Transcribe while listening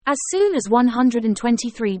As soon as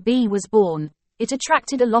 123B was born, it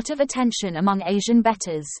attracted a lot of attention among Asian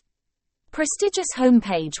bettors. Prestigious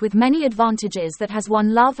homepage with many advantages that has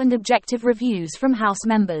won love and objective reviews from house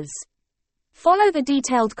members. Follow the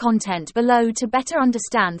detailed content below to better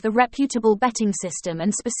understand the reputable betting system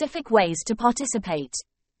and specific ways to participate.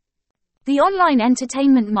 The online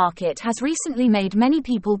entertainment market has recently made many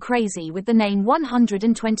people crazy with the name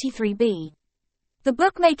 123B. The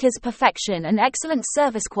bookmaker's perfection and excellent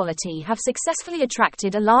service quality have successfully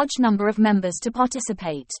attracted a large number of members to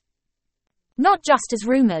participate. Not just as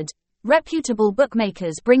rumored, reputable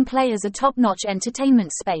bookmakers bring players a top-notch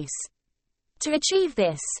entertainment space. To achieve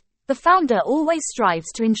this, the founder always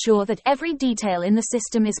strives to ensure that every detail in the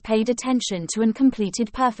system is paid attention to and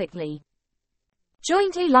completed perfectly.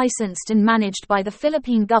 Jointly licensed and managed by the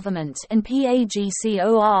Philippine government and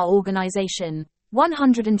PAGCOR organization,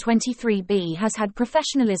 123B has had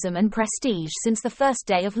professionalism and prestige since the first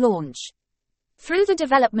day of launch. Through the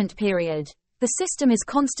development period, the system is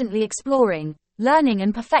constantly exploring, learning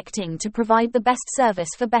and perfecting to provide the best service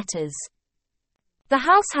for bettors. The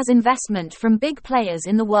house has investment from big players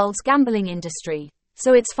in the world's gambling industry,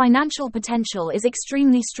 so its financial potential is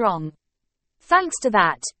extremely strong. Thanks to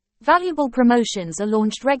that, valuable promotions are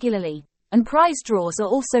launched regularly, and prize draws are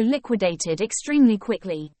also liquidated extremely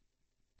quickly.